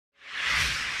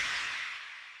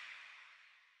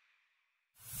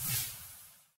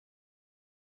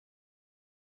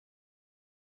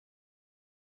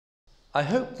I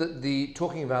hope that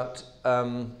talking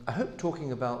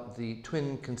about the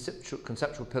twin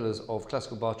conceptual pillars of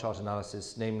classical bar chart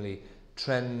analysis, namely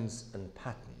trends and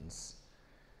patterns,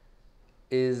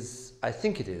 is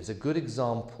a good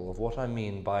example of what I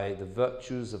mean by the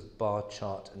virtues of bar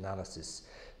chart analysis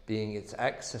being its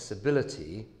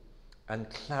accessibility and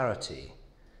clarity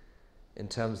in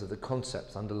terms of the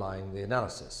concepts underlying the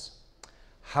analysis.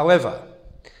 However,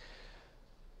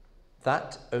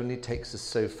 that only takes us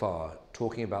so far,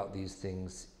 talking about these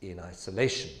things in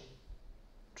isolation,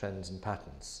 trends and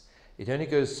patterns. It only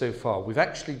goes so far. We've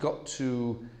actually got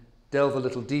to delve a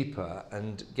little deeper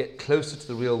and get closer to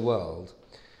the real world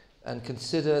and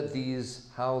consider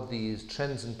how these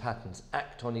trends and patterns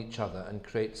act on each other and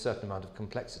create a certain amount of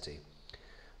complexity.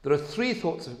 There are three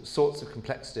sorts of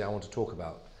complexity I want to talk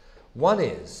about. One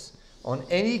is, on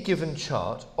any given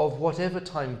chart of whatever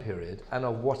time period and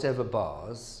of whatever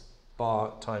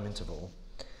bar time interval,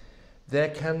 there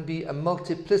can be a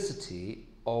multiplicity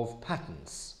of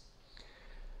patterns,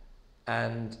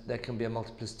 and there can be a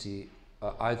multiplicity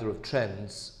either of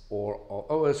trends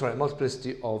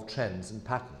multiplicity of trends and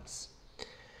patterns,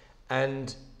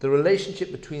 and the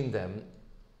relationship between them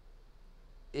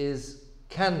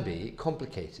can be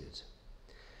complicated.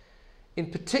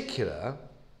 In particular,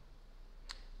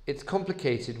 it's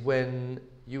complicated when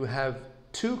you have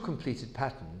two completed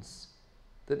patterns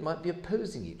that might be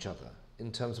opposing each other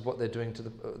in terms of what they're doing to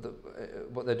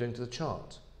the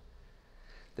chart.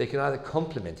 They can either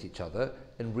complement each other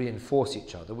and reinforce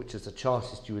each other, which as a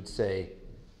chartist you would say,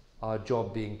 our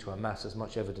job being to amass as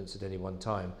much evidence at any one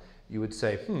time, you would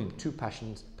say, two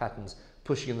patterns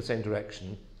pushing in the same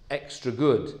direction, extra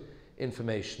good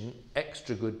information,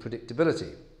 extra good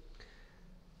predictability.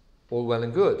 All well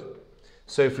and good.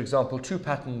 So, for example, two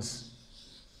patterns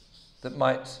that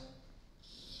might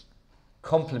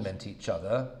complement each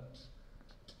other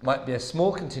might be a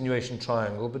small continuation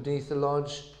triangle beneath a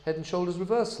large head and shoulders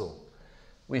reversal.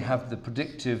 We have the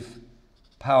predictive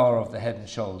power of the head and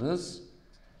shoulders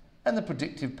and the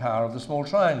predictive power of the small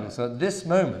triangle. So at this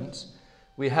moment,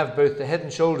 we have both the head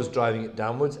and shoulders driving it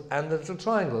downwards and the little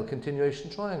triangle,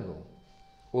 continuation triangle.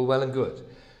 All well and good.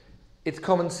 It's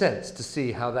common sense to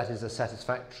see how that is a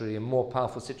satisfactory and more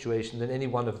powerful situation than any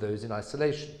one of those in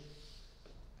isolation.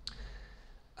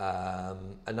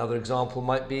 Another example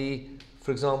might be,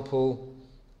 for example,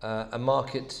 a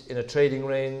market in a trading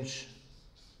range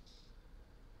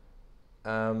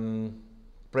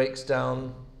breaks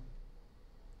down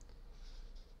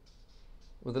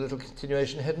with a little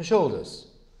continuation head and shoulders.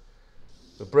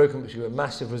 We're broken, but you've got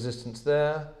massive resistance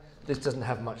there. This doesn't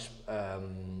have much,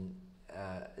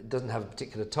 it doesn't have a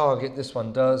particular target, this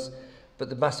one does,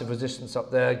 but the massive resistance up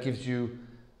there gives you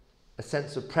a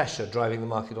sense of pressure driving the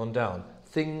market on down.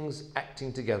 Things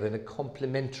acting together in a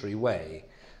complementary way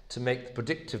to make the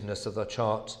predictiveness of the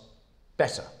chart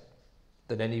better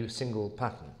than any single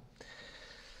pattern.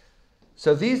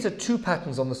 So these are two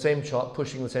patterns on the same chart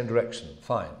pushing in the same direction.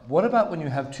 Fine. What about when you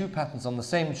have two patterns on the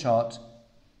same chart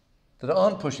that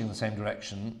aren't pushing in the same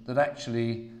direction, that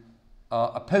actually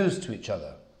are opposed to each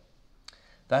other?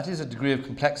 That is a degree of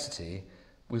complexity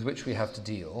with which we have to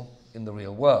deal in the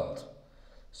real world.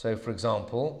 So, for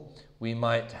example, we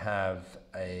might have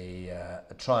a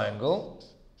triangle,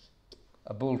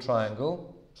 a bull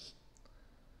triangle,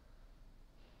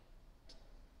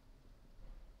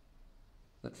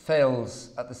 that fails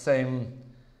at the same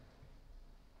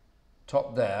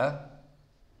top there,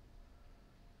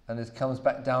 and it comes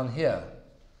back down here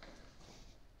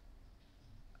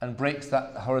and breaks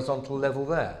that horizontal level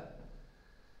there.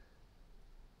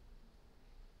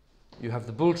 You have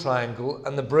the bull triangle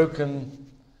and the broken,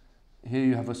 here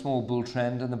you have a small bull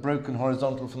trend and the broken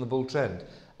horizontal from the bull trend.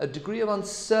 A degree of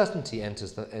uncertainty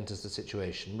enters the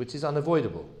situation, which is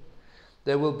unavoidable.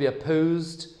 There will be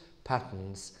opposed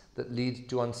patterns that lead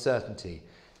to uncertainty.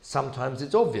 Sometimes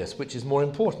it's obvious, which is more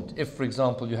important. If, for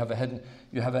example, you have a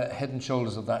head and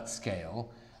shoulders of that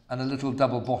scale and a little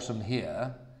double bottom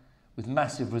here with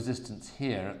massive resistance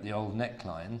here at the old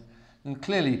neckline, then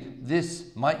clearly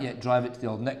this might yet drive it to the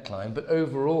old neckline, but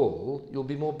overall you'll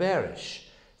be more bearish,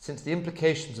 since the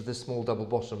implications of this small double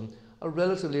bottom are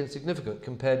relatively insignificant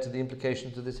compared to the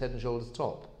implications of this head and shoulders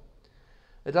top.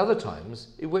 At other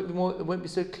times, it won't be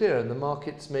so clear, and the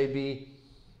markets may be,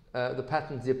 the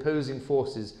patterns, the opposing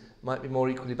forces might be more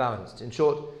equally balanced. In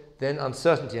short, then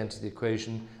uncertainty enters the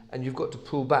equation, and you've got to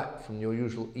pull back from your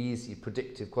usual easy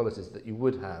predictive qualities that you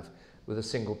would have with a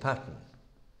single pattern.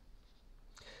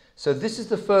 So this is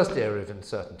the first area of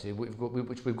uncertainty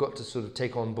which we've got to sort of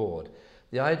take on board.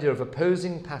 The idea of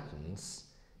opposing patterns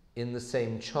in the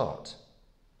same chart.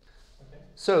 Okay.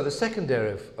 So the second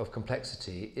area of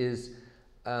complexity is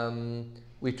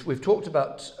we've talked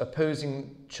about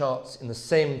opposing charts in the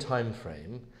same time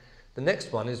frame. The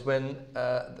next one is when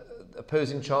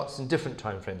opposing charts in different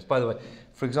time frames. By the way,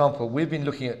 for example, we've been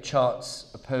looking at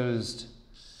charts opposed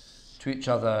to each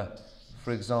other,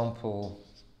 for example,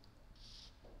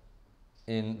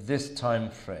 in this time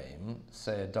frame,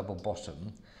 say a double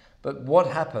bottom. But what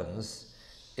happens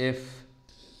if,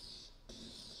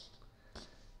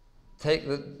 take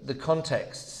the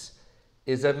contexts,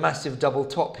 is a massive double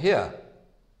top here.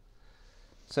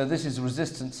 So this is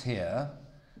resistance here,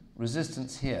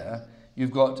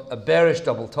 you've got a bearish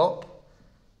double top,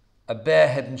 a bear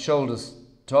head and shoulders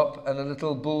top, and a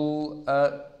little bull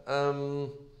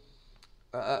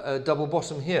a double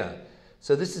bottom here.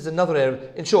 So this is another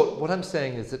area. In short, what I'm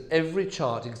saying is that every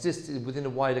chart exists within a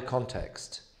wider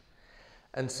context.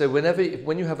 And so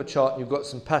when you have a chart and you've got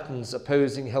some patterns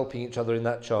opposing, helping each other in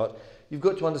that chart, you've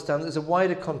got to understand that there's a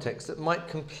wider context that might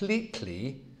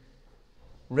completely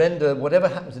render whatever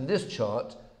happens in this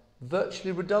chart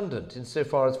virtually redundant,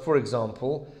 insofar as, for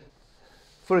example,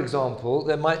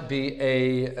 there might be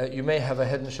you may have a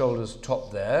head and shoulders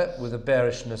top there with a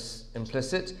bearishness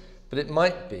implicit, but it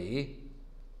might be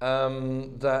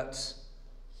that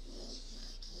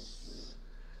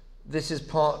this is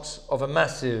part of a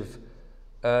massive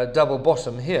double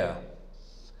bottom here,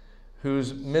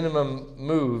 whose minimum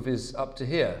move is up to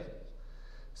here.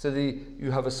 So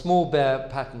you have a small bear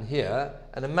pattern here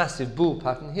and a massive bull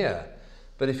pattern here.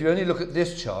 But if you only look at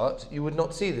this chart, you would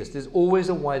not see this. There's always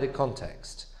a wider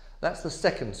context. That's the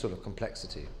second sort of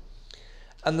complexity.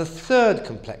 And the third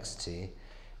complexity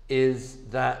is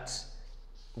that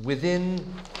with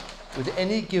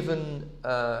any given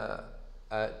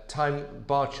time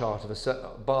bar chart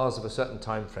of bars of a certain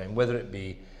time frame, whether it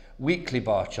be weekly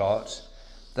bar chart,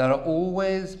 there are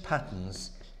always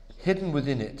patterns hidden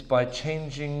within it by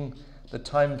changing the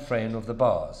time frame of the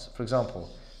bars. For example,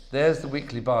 there's the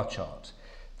weekly bar chart.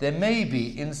 There may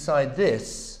be inside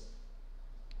this,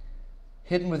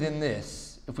 hidden within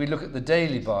this, if we look at the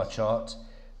daily bar chart,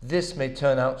 this may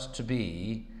turn out to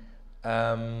be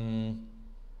a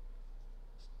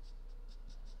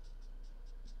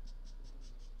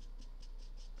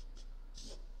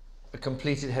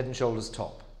completed head and shoulders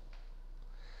top.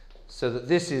 So that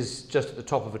this is just at the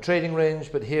top of a trading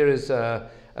range, but here is a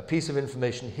piece of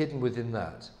information hidden within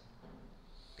that.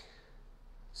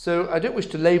 So I don't wish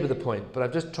to labour the point, but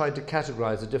I've just tried to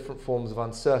categorise the different forms of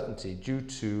uncertainty due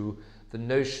to the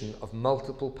notion of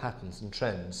multiple patterns and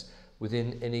trends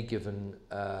within any given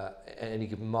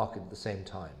market at the same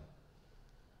time.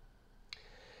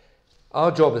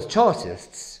 Our job as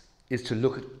chartists is to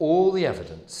look at all the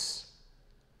evidence,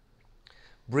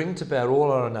 bring to bear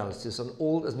all our analysis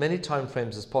on as many time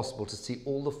frames as possible to see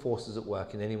all the forces at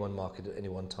work in any one market at any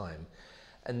one time.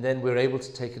 And then we're able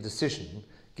to take a decision,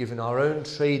 given our own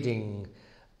trading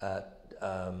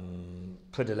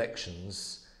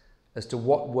predilections, as to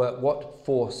what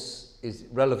force is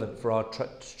relevant for our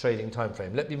trading time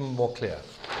frame. Let me be more clear.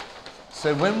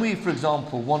 So when we, for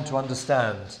example, want to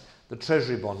understand the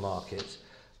treasury bond market,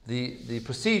 the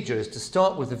procedure is to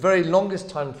start with the very longest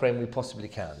time frame we possibly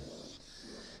can.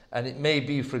 And it may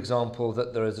be, for example,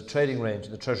 that there is a trading range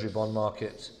in the treasury bond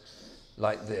market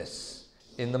like this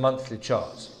in the monthly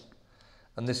chart.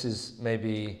 And this is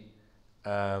maybe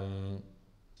 10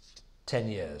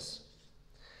 years.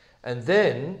 And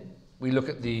then we look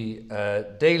at the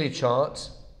daily chart,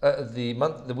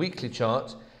 the weekly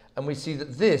chart, and we see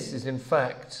that this is in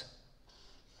fact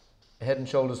a head and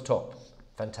shoulders top.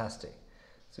 Fantastic.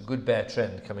 It's a good bear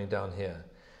trend coming down here.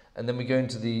 And then we go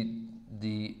into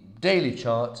the daily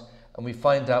chart and we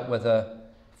find out whether,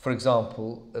 for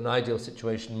example, an ideal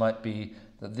situation might be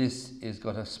that this has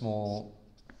got a small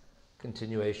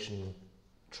continuation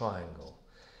triangle.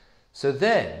 So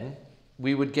then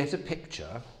we would get a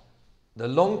picture. The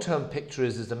long-term picture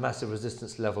is there's a massive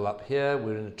resistance level up here.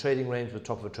 We're in a trading range, the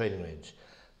top of a trading range.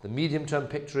 The medium-term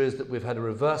picture is that we've had a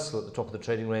reversal at the top of the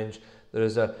trading range.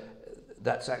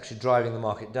 That's actually driving the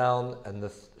market down, and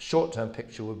the short-term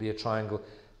picture would be a triangle.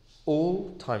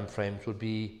 All time frames would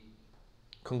be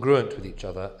congruent with each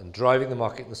other and driving the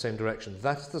market in the same direction.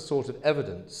 That's the sort of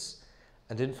evidence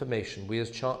and information we as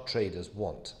chart traders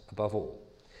want above all.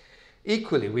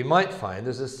 Equally, we might find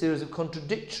there's a series of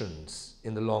contradictions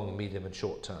in the long, medium and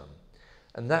short term.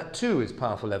 And that too is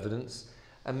powerful evidence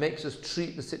and makes us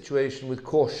treat the situation with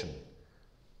caution.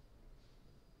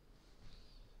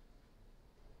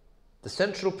 The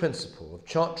central principle of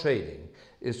chart trading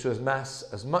is to amass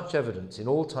as much evidence in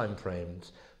all time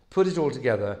frames, put it all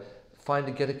together,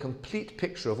 get a complete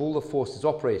picture of all the forces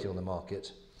operating on the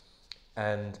market,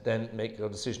 and then make a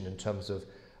decision in terms of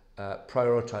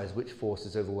prioritize which force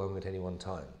is overwhelming at any one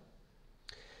time.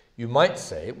 You might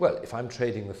say, well, if I'm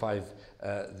trading the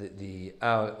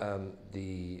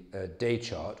day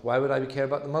chart, why would I care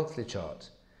about the monthly chart?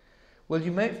 Well,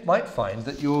 you might find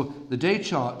that the day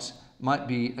chart might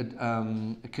be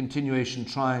a continuation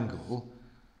triangle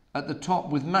at the top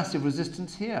with massive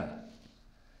resistance here.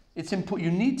 It's important.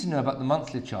 You need to know about the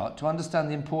monthly chart to understand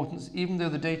the importance, even though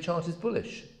the day chart is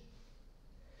bullish.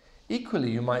 Equally,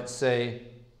 you might say,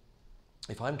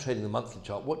 if I'm trading the monthly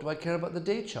chart, what do I care about the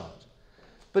day chart?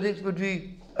 But it would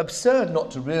be absurd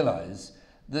not to realize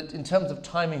that in terms of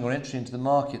timing or entry into the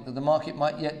market, that the market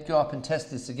might yet go up and test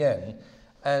this again,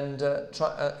 and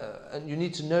you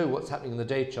need to know what's happening in the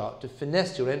day chart to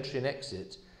finesse your entry and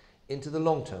exit into the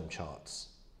long-term charts.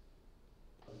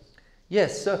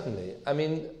 Yes, certainly. I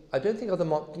mean, I don't think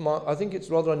I think it's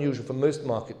rather unusual for most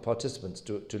market participants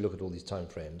to look at all these time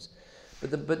frames,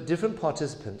 but different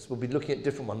participants will be looking at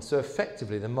different ones. So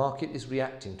effectively, the market is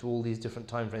reacting to all these different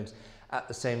time frames at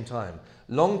the same time.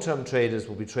 Long-term traders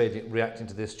will be reacting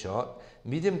to this chart,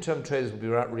 medium-term traders will be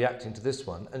reacting to this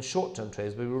one, and short-term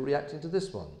traders will be reacting to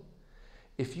this one.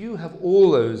 If you have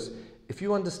all those, if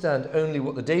you understand only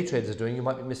what the day traders are doing, you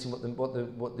might be missing what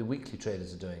the weekly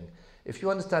traders are doing. If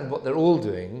you understand what they're all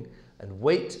doing and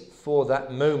wait for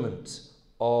that moment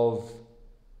of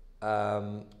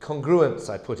congruence,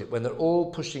 I put it, when they're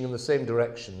all pushing in the same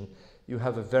direction, you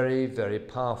have a very, very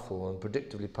powerful and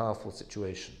predictably powerful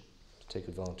situation to take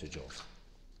advantage of.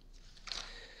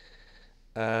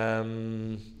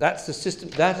 That's the system.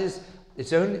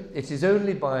 It is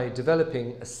only by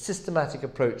developing a systematic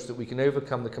approach that we can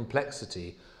overcome the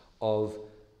complexity of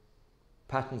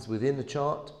patterns within the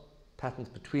chart, patterns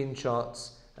between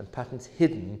charts, and patterns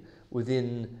hidden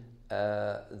within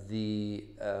the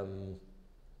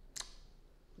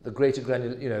greater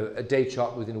granular, a day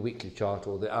chart within a weekly chart,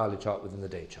 or the hourly chart within the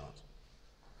day chart.